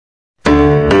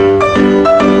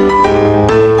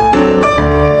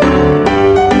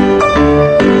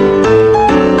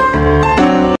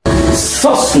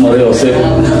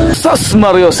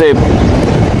ZUSMARYUSEPH.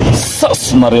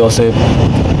 ZUSMARYUSEPH.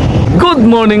 Good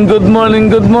morning, good morning,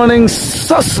 good morning,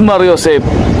 ZUSMARYUSEPH.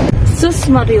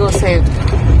 ZUSMARYUSEPH.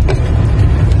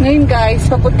 Ngayon guys,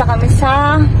 papunta kami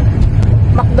sa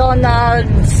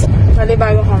McDonald's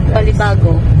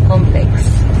Balibago Complex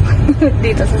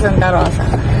dito sa Santa Rosa.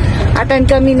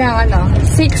 Attend kami ng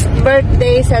 6th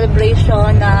birthday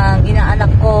celebration ng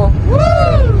inaanak ko.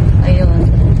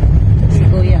 Ayun, si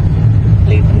Kuya.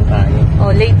 Late na tayo. Oh,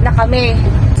 late na kami.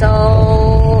 So,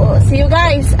 see you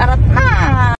guys. Arat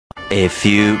na! A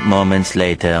few moments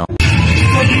later.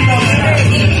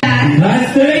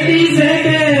 Last 30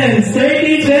 seconds!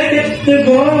 30 seconds to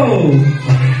go!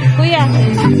 Kuya.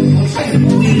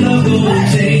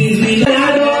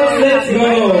 Let's go!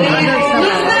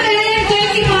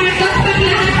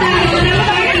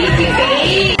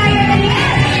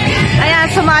 Ayan,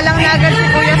 sumalang na agad si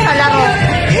Kuya sa laro.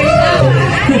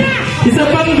 Isa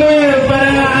pang girl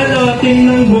para team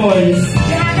ng boys.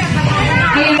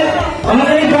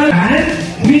 Okay, band.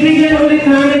 Bibigyan ulit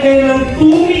namin kayo ng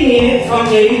 2 minutes,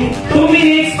 okay? 2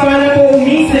 minutes para po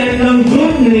umisip ng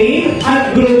group name at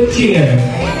group cheer.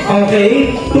 Okay?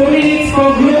 2 minutes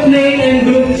for group name and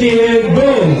group cheer.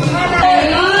 Go!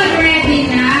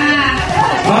 Ready na!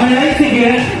 Alright,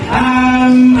 sige.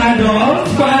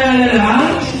 Adults, paalala lang.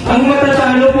 Ang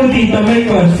matatalo po dito may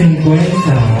consequence,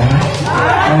 ha?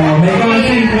 Oh, may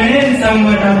consequence ang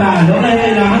matatalo. Kaya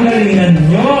kailangan galingan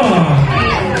nyo.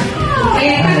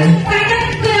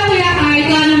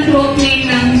 Group name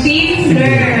ng team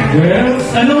girl. Girls?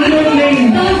 Anong group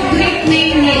name? Group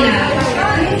name nila.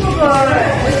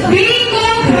 Bingo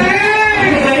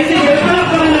girl! Ay, sige,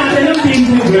 palakpakan natin ang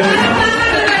bingo girl.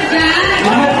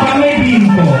 Lahat pa may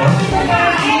bingo.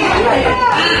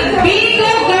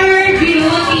 Bingo girl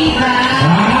beauty ba?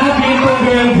 Bingo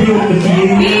girl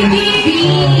beauty. BBB.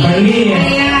 Mali.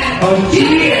 Oh,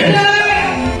 cheer!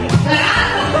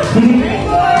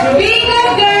 Bingo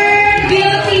girl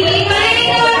beauty.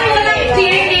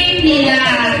 Cheer name nila.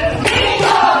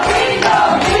 Bingo! Bingo!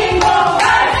 Bingo!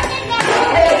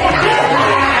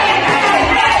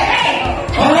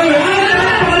 Alright!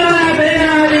 Palakpakan natin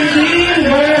ang ating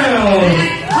team girls.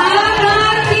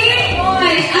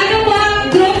 Ano ba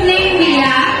ang group name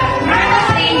nila?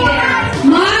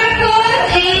 Marcos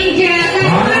Angel.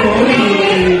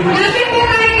 Sabi po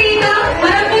tayo dito.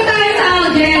 Para po tayo sa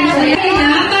audience. Ayan na.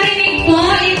 Parinig po.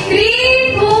 In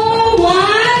 3, 2, 1.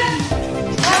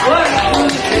 Wow!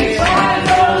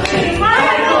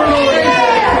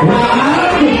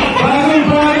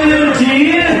 Bagong-bago ng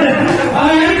cheer!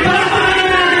 Ay, palakpakan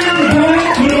natin ang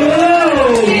boys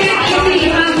group! Hindi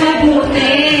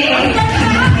mabuti.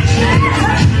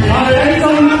 Alright, so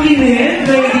makinig,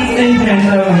 ladies and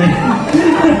gentlemen.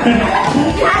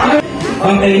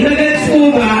 Okay, nag-gets po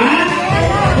ba?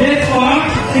 Yes po?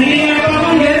 Sige nga po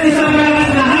kung gets isang malakas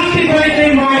na happy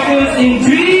birthday Marcos in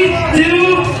 3,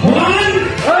 2, 1.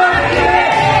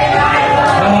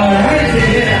 Alright,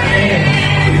 sige.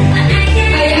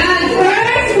 Ayan,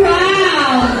 first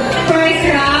round.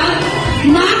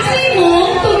 Maximum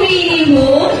to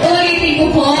minimum. Ulitin ko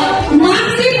po.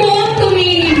 Maximum to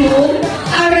minimum.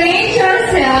 Arrange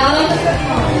yourself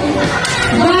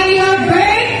by your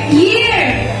birth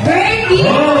year. Birth year.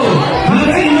 Oh,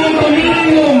 maximum to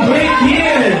minimum, break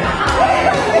year.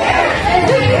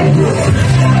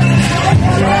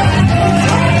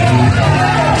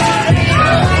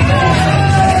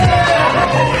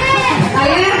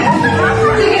 Ayan.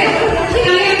 Sige.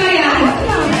 Kaya ba yan?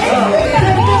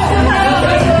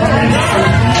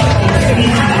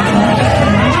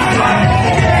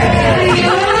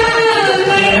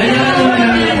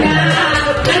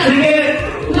 Sige.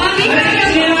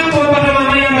 Sige lang po, baka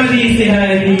mamaya mali si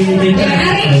Heidi.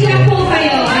 Arrange lang po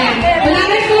kayo. Ayan.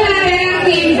 Malapit po natin ang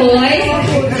team boys.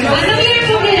 Ano year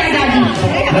po nila, Daddy?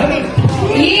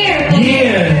 Year.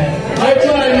 Year.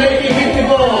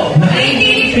 1984.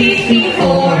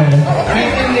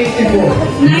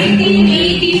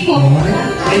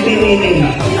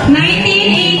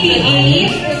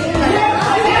 1988.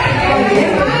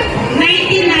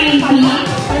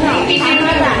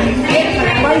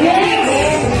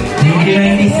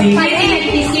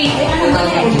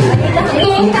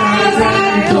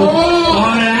 2002.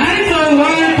 Alright, so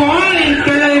 1 point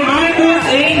kay Marcos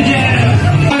Angel.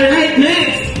 Alright,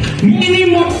 next.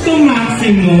 Minimum to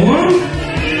maximum.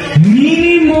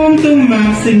 Minimum to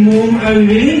maximum.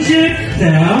 Arrange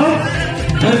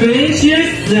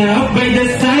yourself by the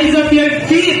size of your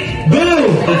feet. Go!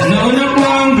 Nauna po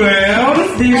ang girls.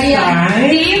 This time.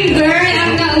 Team girl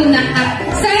ang nauna.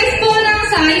 Size po ng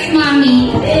size, mami.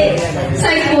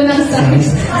 Size po ng size.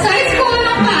 Size po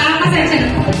ng paa. Kasi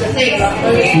 7.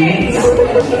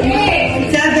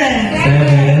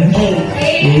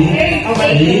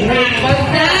 8.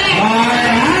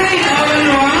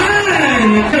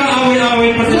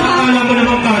 Nagkaaway-away pa sila. Akala ko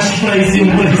naman cash prize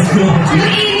yung prize ko.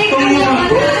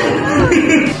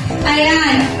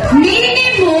 Ayan.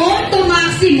 Minimum to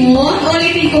maximum.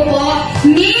 Ulitin ko po.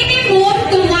 Minimum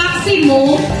to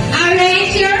maximum.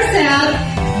 Arrange yourself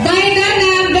by the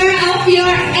number of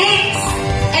your ex.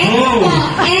 Ex po.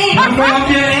 Ex. Number of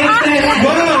your exes.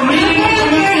 Go! Minimum to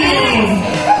maximum.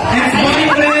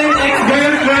 Ex-boyfriend,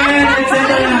 ex-girlfriend, etc.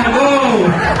 Go!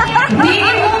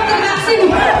 Minimum to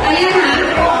maximum. Ayan ha.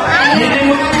 Ayan.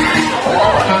 Minimum. Ayan.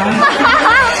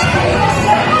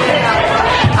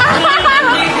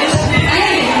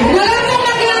 Wala pong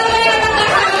mag-away na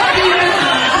magkasama dito.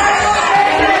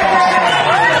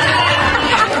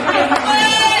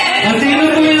 Sino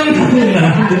po yung una?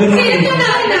 Sino na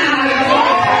una?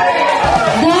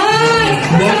 Boys!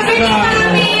 Sabi ni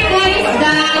Mami, boys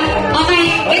daw. Okay,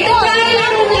 ito dahil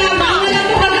lang lamang. Wala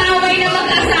pong mag-away na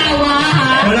mag-asawa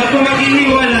ha. Wala po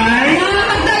maghihiwalay. Mga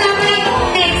magdala ko na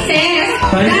itong exes.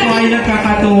 Tayo po ay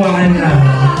nagkakatuwaan lang.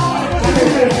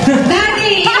 Daddy,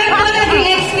 ilan po naging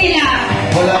ex nila?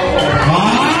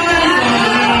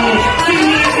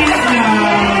 Sinitis na.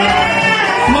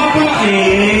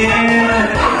 Mabait.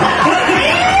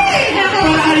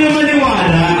 Para ayaw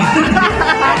maniwala.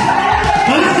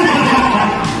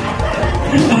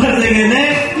 Sige,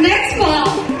 next. Next po.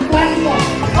 One po.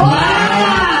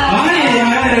 Wow! Ay.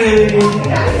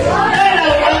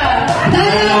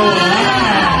 Dalawa!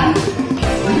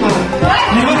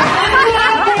 Di ba?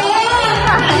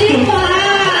 Alin pa?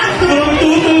 From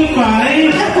 2 to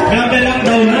 5, level up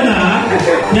down na na.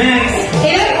 Next.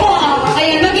 Ilan po?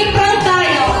 Ayan, maging proud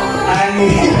tayo.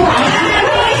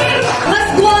 Mas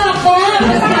guwapo.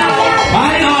 Mas guwapo.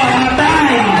 Ay,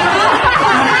 atay.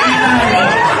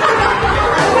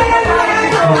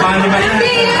 Paano ba yan?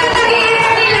 Sino ang naging ex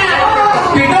nila?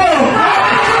 Pito!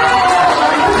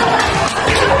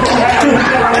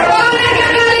 Oh,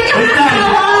 nagkakalit yung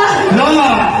asawa. No,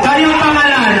 kayo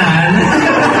pangalanan.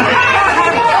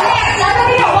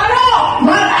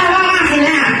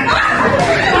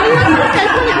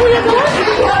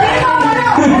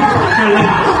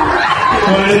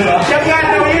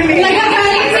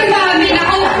 Nagkakalit si Mami.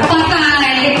 Ako,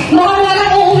 patay. Mukhang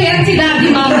walang uuwihan si Daddy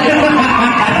mamaya.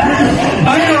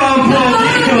 Ay, wag po.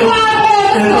 Mas guwapo.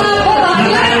 Mas guwapo.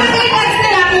 Ilan ang naging ex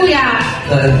nila, kuya?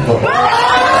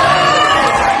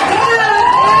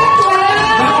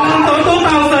 Baklang to,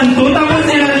 2002, tapos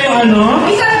ilan yung ano?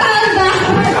 Isang taon ba?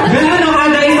 Gano'n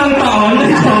kada isang taon?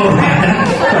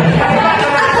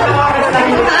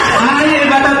 Ay,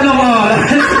 iba tatlo ko.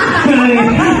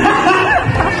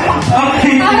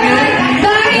 Okay, sige.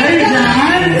 Dahil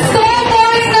dyan, so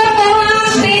boys na po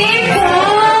ang team ko.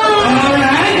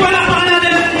 Alright, wala pa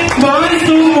natin. Boys,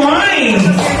 2 points.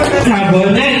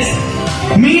 Sabo, next.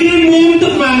 Minimum to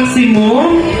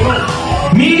maximum.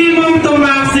 Minimum to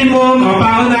maximum. O,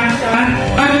 pauna ka.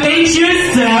 Arrange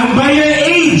yourself by your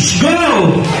age. Go!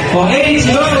 O, age,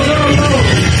 go, go, go.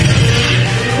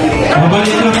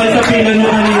 Mabalik na kayo sa pila nyo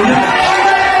kanina.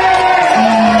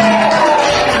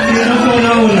 Sino po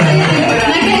na una?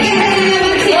 Nagkakita na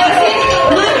naman si Asin.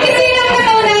 Mami, sino ka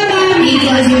daw na, Mami?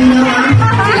 Sila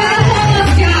po ang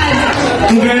dyan.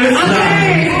 Girls na.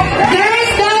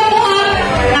 Girls daw po ang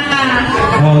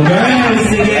Oh, girls,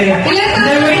 sige. Ilan taon?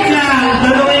 Hindi, wait lang.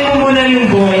 Tanungin mo muna yung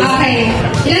boys. Okay.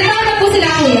 Ilan taon na po sila,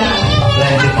 kuya?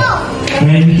 20.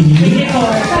 30.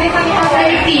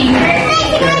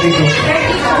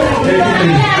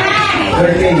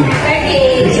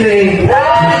 Sige,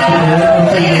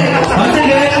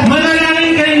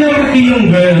 manalangin kayo ng rookie yung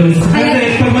girls.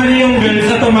 Kasi pag mali yung girls,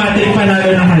 automatic panalo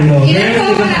na kayo. Ilan Girls,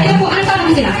 taon na? Ilan po? Ano taon mo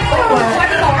sila?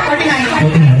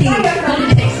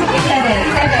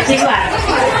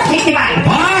 65.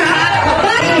 Bata!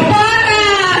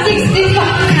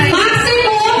 65.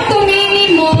 Maximum to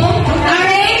minimum.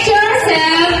 Arrange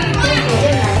yourself.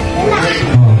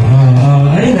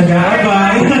 Ay,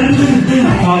 nag-aabang. Okay.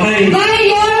 By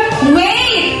your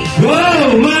weight. Go!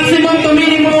 Maximum to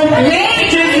minimum. Weight.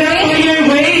 Check that for your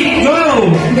weight. Go!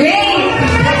 Weight.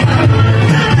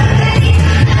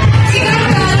 Sikat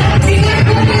ka. Sikat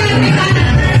ko po lang. Bigat.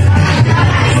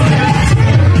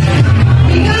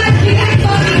 Bigat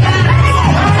po. Bigat.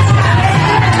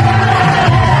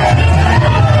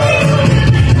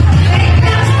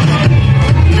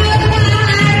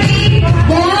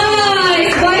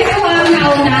 Boys. Boys po ang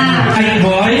nauna. Ay,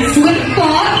 boys. Sweet po.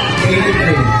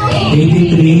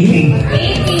 83.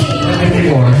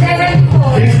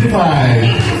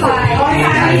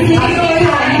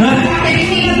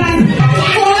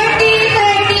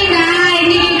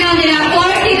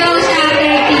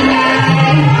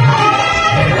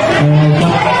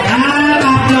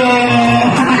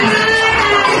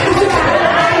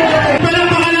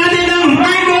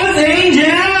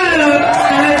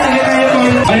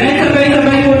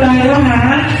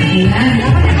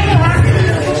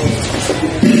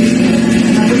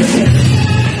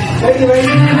 Bago mo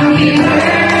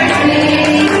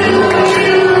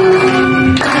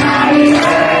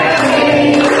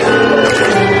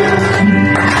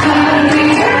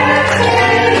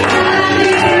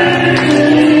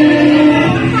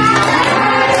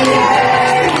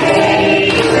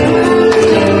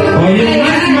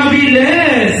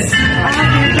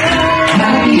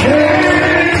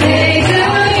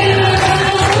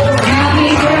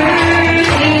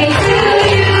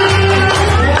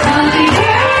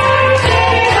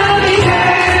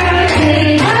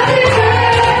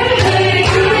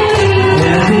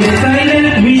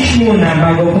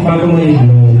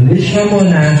i-blow. Wish ka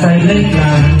muna, silent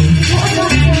lang.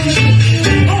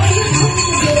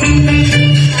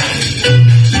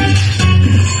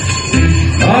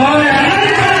 Alright!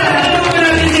 Ito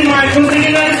natin si Marcos. Sige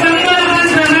lang, isang malakas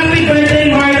na happy birthday,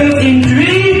 Marcos, in 3, 2,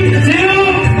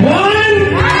 1!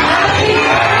 Happy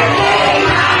birthday,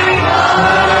 Marcos!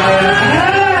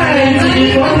 Alright! Sige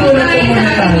po, muna po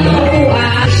muna tayo.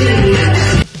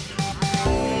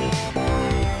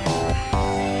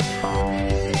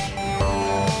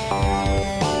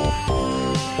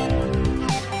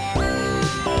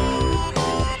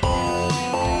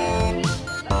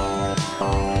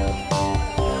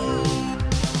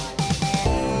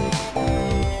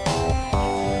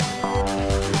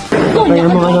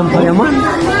 Payaman ka ng payaman.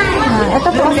 Ito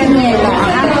po si Nela.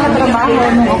 Ang aking trabaho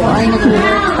nung ako ay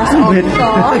nag-pass out ko.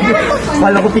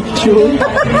 Kala ko picture.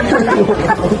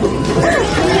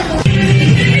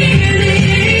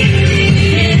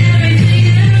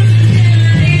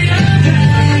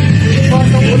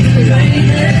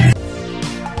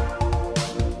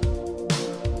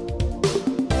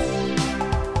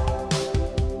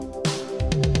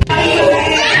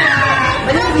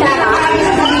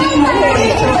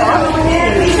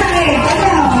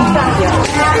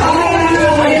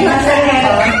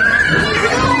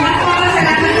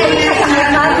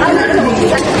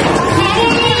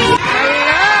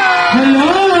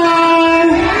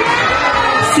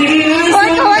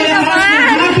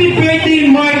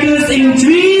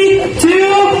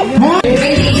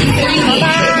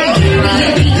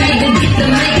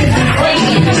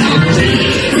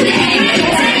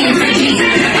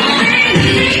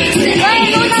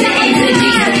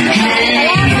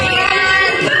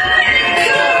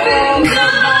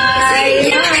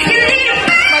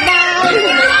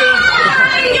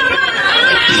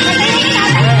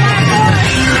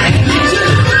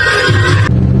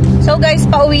 So guys,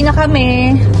 pauwi na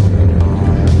kami.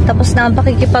 Tapos na ang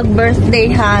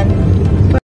pakikipag-birthdayhan.